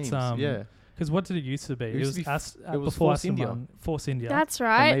 thinking it's teams. Yeah. because what did it used to be? It used was to be it was before Force Aston India. Martin, Force India. That's And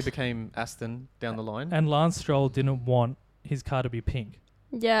right. they became Aston down the line. And Lance Stroll didn't want his car to be pink,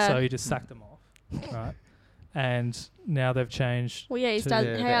 Yeah. so he just sacked them off, right? And now they've changed. Well, yeah, he's to dad the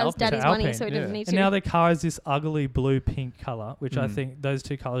had his Alpine. daddy's To money, Alpine, so he doesn't yeah. need And to. now their car is this ugly blue-pink color, which I Mm. think those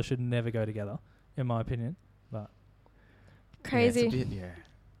 2 colors should never go together, in my opinion. But Crazy. Yeah, it's a bit,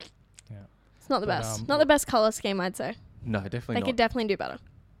 yeah. It's not the But, best. Not the best color scheme, I'd say. No, definitely They not. could definitely do better.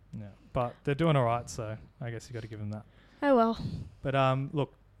 yeah, but they're doing all right, so I guess you got to give them that. Oh well. But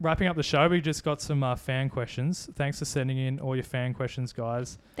look, wrapping up the show, we just got some fan questions. Thanks for sending in all your fan questions,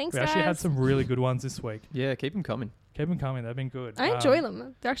 guys. Thanks, We guys. actually had some really good ones this week. Yeah, keep them coming. Keep them coming. They've been good. I enjoy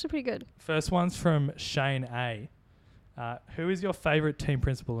them. They're actually pretty good. First one's from Shane A. Who is your favourite team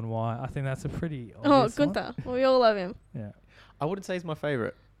principal and why? I think that's a pretty obvious one. Gunther. We all love him. Yeah. I wouldn't say he's my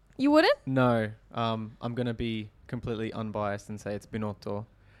favourite. You wouldn't? No. I'm going to be completely unbiased and say it's Binotto.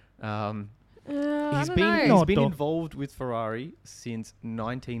 I He's don't been know. he's been Binotto. involved with Ferrari since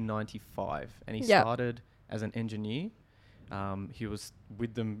 1995, and he Yep. started as an engineer. He was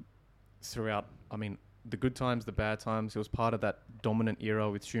with them throughout. I mean, the good times, the bad times. He was part of that dominant era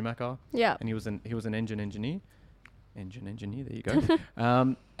with Schumacher, Yeah. and he was an engine engineer. Engine engineer. There you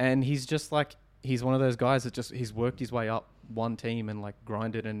go. And he's just like he's one of those guys that just he's worked his way up one team and like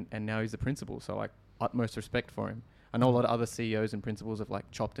grinded, and now he's the principal. So like utmost respect for him. I know a lot of other CEOs and principals have like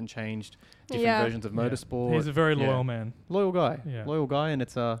chopped and changed different Yeah. versions of Yeah. motorsport. He's a very Yeah. loyal man. Loyal guy. Yeah. Loyal guy, and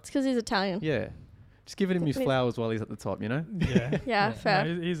it's It's because he's Italian. yeah. Just giving him his Definitely. flowers while he's at the top, you know? Yeah. Yeah, fair.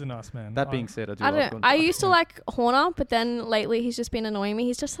 No, he's a nice man. That being said, I do I like don't. I Gunther. used to like Horner, but then lately he's just been annoying me.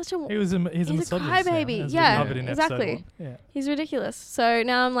 He's just such a. he's a He's a misogynist now, crybaby. as we Yeah, covered in episode exactly. 1. He's ridiculous. So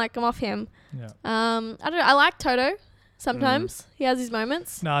now I'm off him. Yeah. I don't know. I like Toto. Sometimes he has his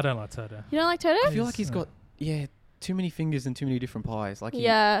moments. No, I don't like Toto. You don't like Toto? I feel like he's got too many fingers and too many different pies. Like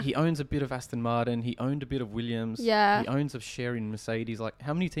Yeah. he owns a bit of Aston Martin, he owned a bit of Williams, Yeah. he owns a share in Mercedes. Like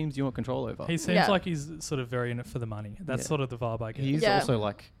how many teams do you want control over? He seems Yeah. like he's sort of very in it for the money. That's Yeah. sort of the vibe I get. He's Yeah. also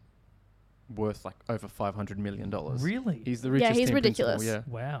like worth like over $500 million. Really? He's the richest. he's team ridiculous.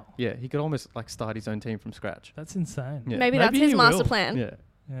 principal, Wow. Yeah, he could almost like start his own team from scratch. That's insane. Yeah. Maybe that's Maybe his he master will. plan. Yeah,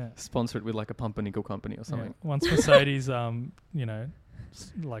 Yeah. sponsor it with like a pumpernickel company or Yeah. something. Once Mercedes,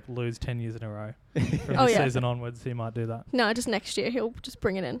 like lose 10 years in a row from Oh, this yeah. season onwards, he might do that. No, just next year he'll just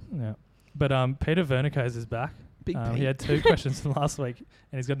bring it in. Yeah. But Peter Vernikos is back. Big He Pete. had 2 questions from last week,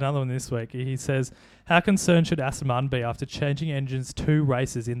 and he's got another one this week. He says, how concerned should Aston Martin be after changing engines 2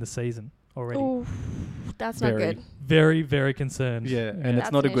 races in the season already? Ooh, that's not Very. good. Very, very concerned. Yeah, and That's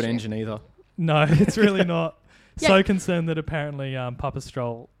it's not a an good issue. engine either. No, it's really not. Yeah. So concerned that apparently Papa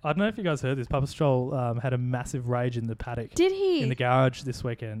Stroll, I don't know if you guys heard this, Papa Stroll had a massive rage in the paddock Did he? in the garage this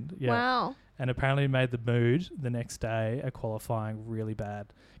weekend. Yeah. Wow. And apparently made the mood the next day at qualifying really bad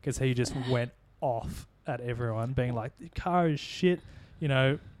because he just went off at everyone being like, the car is shit. You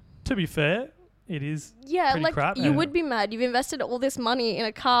know, to be fair, it is Yeah, pretty like crap you and- would be mad. You've invested all this money in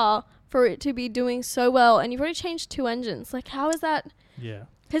a car for it to be doing so well, and you've already changed 2 engines. Like, how is that? Yeah.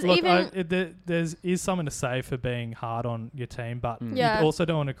 Because there's something to say for being hard on your team, but you also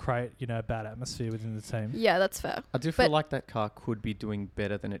don't want to create, a bad atmosphere within the team. Yeah, that's fair. I do feel like that car could be doing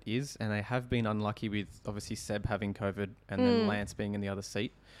better than it is, and they have been unlucky with obviously Seb having COVID and then Lance being in the other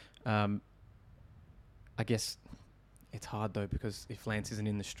seat. I guess it's hard though, because if Lance isn't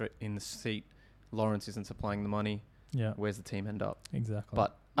in the seat, Lawrence isn't supplying the money. Yeah, where's the team end up? Exactly.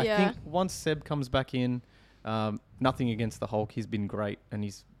 But I think once Seb comes back in. Nothing against the Hulk. He's been great, and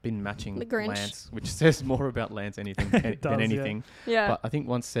he's been matching Lance, which says more about Lance than anything. Yeah. But I think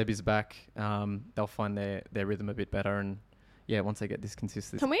once Seb is back, they'll find their rhythm a bit better, and once they get this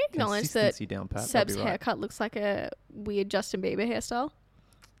consistency. Can we acknowledge that down pat, Seb's haircut looks like a weird Justin Bieber hairstyle?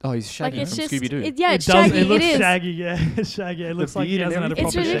 Oh, he's Shaggy from Scooby-Doo. It's Shaggy. It looks Shaggy, yeah. Shaggy. It looks like he hasn't had a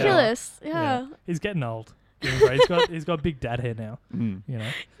proper shower. It's ridiculous. Yeah. He's getting old. He's got big dad hair now.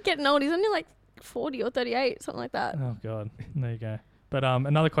 Getting old. He's only like 40 or 38, something like that. Oh God, there you go. But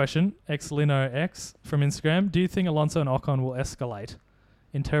another question, XLinoX from Instagram: do you think Alonso and Ocon will escalate?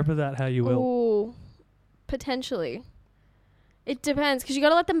 Interpret that how you will. Ooh, potentially. It depends, because you got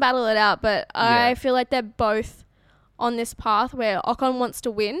to let them battle it out. But I feel like they're both on this path where Ocon wants to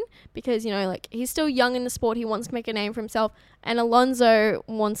win because he's still young in the sport. He wants to make a name for himself, and Alonso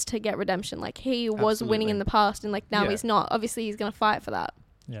wants to get redemption. Like he was winning in the past, and now he's not. Obviously, he's going to fight for that.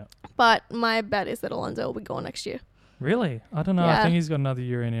 Yeah. But my bet is that Alonso will be gone next year. Really? I don't know. I think he's got another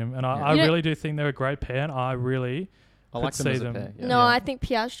year in him. And I really do think they're a great pair. And I like them as a pair. Yeah. No, I think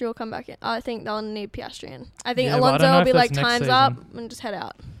Piastri will come back in. I think they'll need Piastri in. I think Alonso will be like, time's up and just head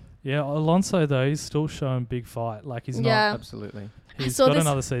out. Yeah, Alonso, though, he's still showing big fight. Like, he's not... Absolutely. He's got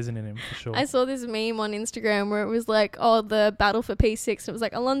another season in him, for sure. I saw this meme on Instagram where it was like, the battle for P6. And it was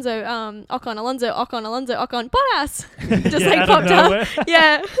like, Alonso, Ocon, Alonso, Ocon, Alonso, Ocon, Bottas! Just popped up.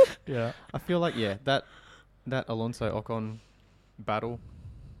 Yeah. Yeah. I feel like, that Alonso-Ocon battle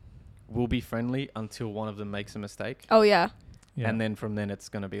will be friendly until one of them makes a mistake. Oh, yeah. And then from then it's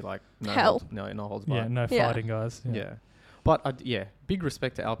going to be like... Hell. No holds barred. Yeah, no fighting, guys. Yeah. But, big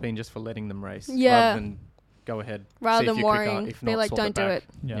respect to Alpine just for letting them race. Yeah. Rather than go ahead. Rather than worrying. Be like, don't do it.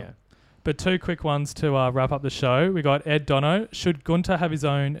 Yeah. But 2 quick ones to wrap up the show. We got Ed Dono. Should Gunter have his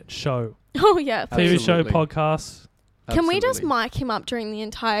own show? Oh, yeah. TV show, podcast. Can we just mic him up during the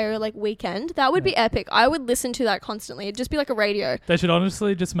entire weekend? That would be epic. I would listen to that constantly. It'd just be like a radio. They should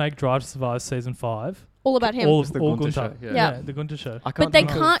honestly just make Drive to Survive season 5. All about him. All Gunter. Show. Yeah, the Gunter show. But they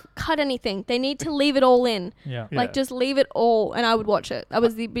can't cut anything. They need to leave it all in. Yeah. Just leave it all, and I would watch it. That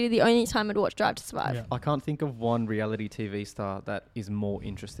would be the only time I'd watch Drive to Survive. Yeah. I can't think of one reality TV star that is more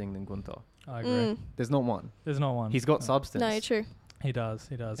interesting than Gunter. I agree. There's not one. He's got substance. No, true. He does.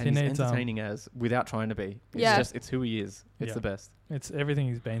 And he needs entertaining without trying to be. It's who he is. It's the best. It's everything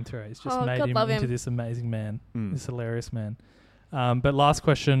he's been through. It's just made him into this amazing man. This hilarious man. But last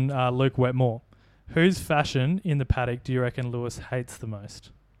question, Luke Wetmore. Whose fashion in the paddock do you reckon Lewis hates the most?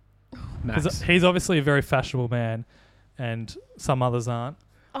 Max. He's obviously a very fashionable man, and some others aren't.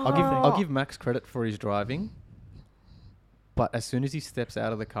 I'll give Max credit for his driving. But as soon as he steps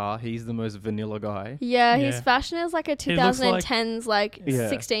out of the car, he's the most vanilla guy. Yeah, his fashion is like a 2010s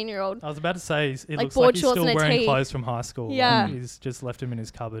 16-year-old. I was about to say, it looks like he's still wearing clothes from high school. Yeah. He's just left him in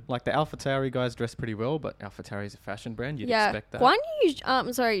his cupboard. Like the AlphaTauri guys dress pretty well, but AlphaTauri is a fashion brand. You'd expect that. Zhou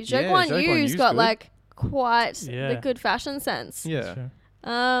Guan Yu's got quite the good fashion sense. Yeah.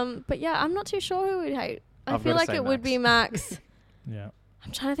 But I'm not too sure who would hate. I feel like it would be Max. Yeah.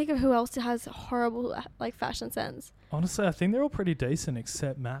 I'm trying to think of who else has horrible fashion sense. Honestly, I think they're all pretty decent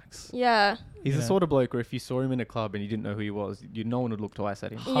except Max. Yeah. He's the sort of bloke where if you saw him in a club and you didn't know who he was, no one would look twice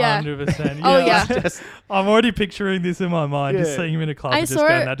at him. Yeah. 100%. I'm already picturing this in my mind, just seeing him in a club and just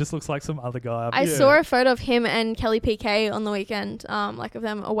going, that just looks like some other guy. I saw a photo of him and Kelly Piquet on the weekend, of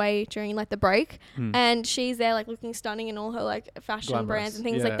them away during the break. And she's there looking stunning in all her fashion brands and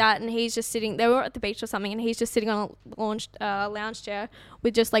things like that. And he's just sitting, they were at the beach or something, and he's just sitting on a lounge chair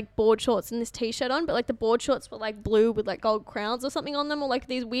with just board shorts and this t-shirt on. But the board shorts were blue with gold crowns or something on them, or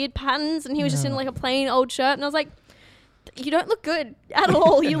these weird patterns, and he was just in a plain old shirt, and I was like, you don't look good at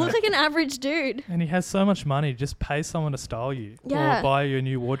all. You look like an average dude. And he has so much money, just pay someone to style you or buy you a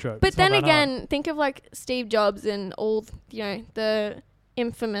new wardrobe. But then again, think of Steve Jobs and all the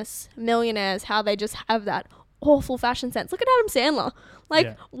infamous millionaires, how they just have that awful fashion sense. Look at Adam Sandler.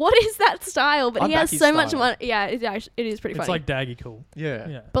 What is that style? But he has so much money. Yeah, it is pretty funny. It's like daggy cool.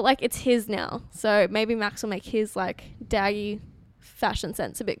 Yeah. But it's his now. So maybe Max will make his daggy fashion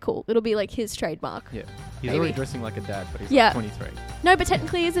sense a bit cool. It'll be his trademark. Yeah. He's already dressing like a dad, but he's 23. No, but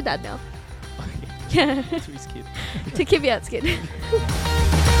technically he's a dad now. Yeah. To his kid. To Kvyat's kid.